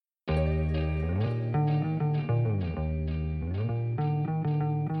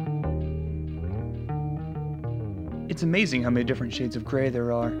It's amazing how many different shades of gray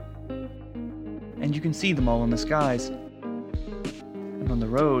there are. And you can see them all in the skies, and on the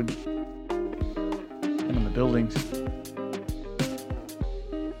road, and on the buildings.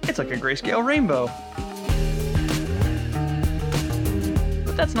 It's like a grayscale rainbow.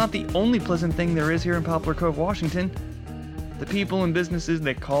 But that's not the only pleasant thing there is here in Poplar Cove, Washington. The people and businesses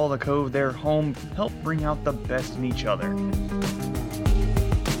that call the Cove their home help bring out the best in each other.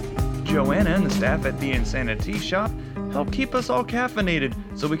 Joanna and the staff at the Insana Tea Shop help keep us all caffeinated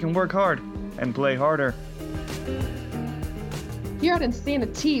so we can work hard and play harder. Here at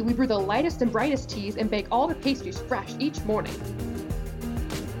Insana Tea, we brew the lightest and brightest teas and bake all the pastries fresh each morning.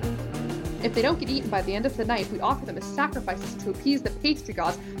 If they don't get eaten by the end of the night, we offer them as sacrifices to appease the pastry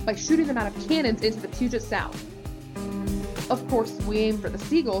gods by shooting them out of cannons into the Puget Sound. Of course, we aim for the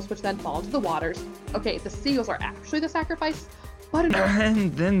seagulls, which then fall into the waters. Okay, the seagulls are actually the sacrifice, but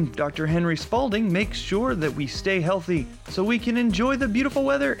And then Dr. Henry Spalding makes sure that we stay healthy so we can enjoy the beautiful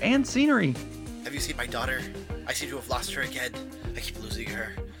weather and scenery. Have you seen my daughter? I seem to have lost her again. I keep losing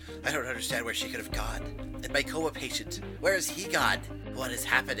her. I don't understand where she could have gone. And my coma patient, where is he gone? What is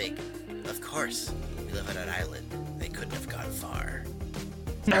happening? Of course, we live on an island. They couldn't have gone far.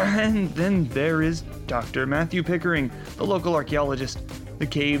 And then there is Dr. Matthew Pickering, the local archaeologist. The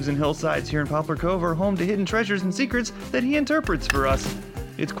caves and hillsides here in Poplar Cove are home to hidden treasures and secrets that he interprets for us.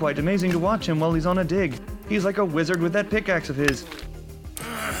 It's quite amazing to watch him while he's on a dig. He's like a wizard with that pickaxe of his.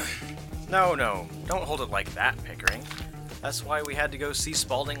 No, don't hold it like that, Pickering. That's why we had to go see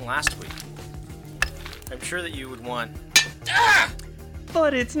Spalding last week. I'm sure that you would want...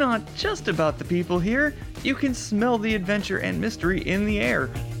 But it's not just about the people here. You can smell the adventure and mystery in the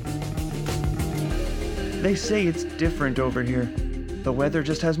air. They say it's different over here. The weather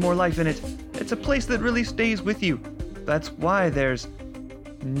just has more life in it. It's a place that really stays with you. That's why there's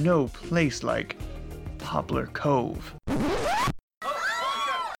no place like Poplar Cove.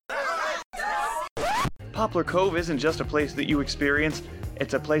 Poplar Cove isn't just a place that you experience.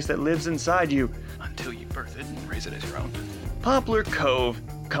 It's a place that lives inside you. Until you birth it and raise it as your own. Poplar Cove.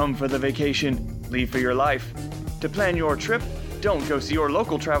 Come for the vacation. Leave for your life. To plan your trip, don't go see your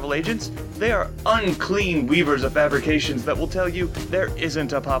local travel agents. They are unclean weavers of fabrications that will tell you there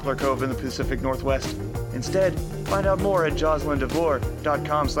isn't a Poplar Cove in the Pacific Northwest. Instead, find out more at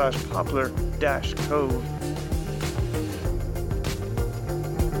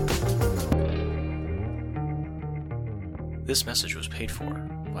This message was paid for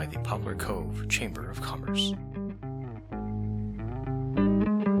by the Poplar Cove Chamber of Commerce.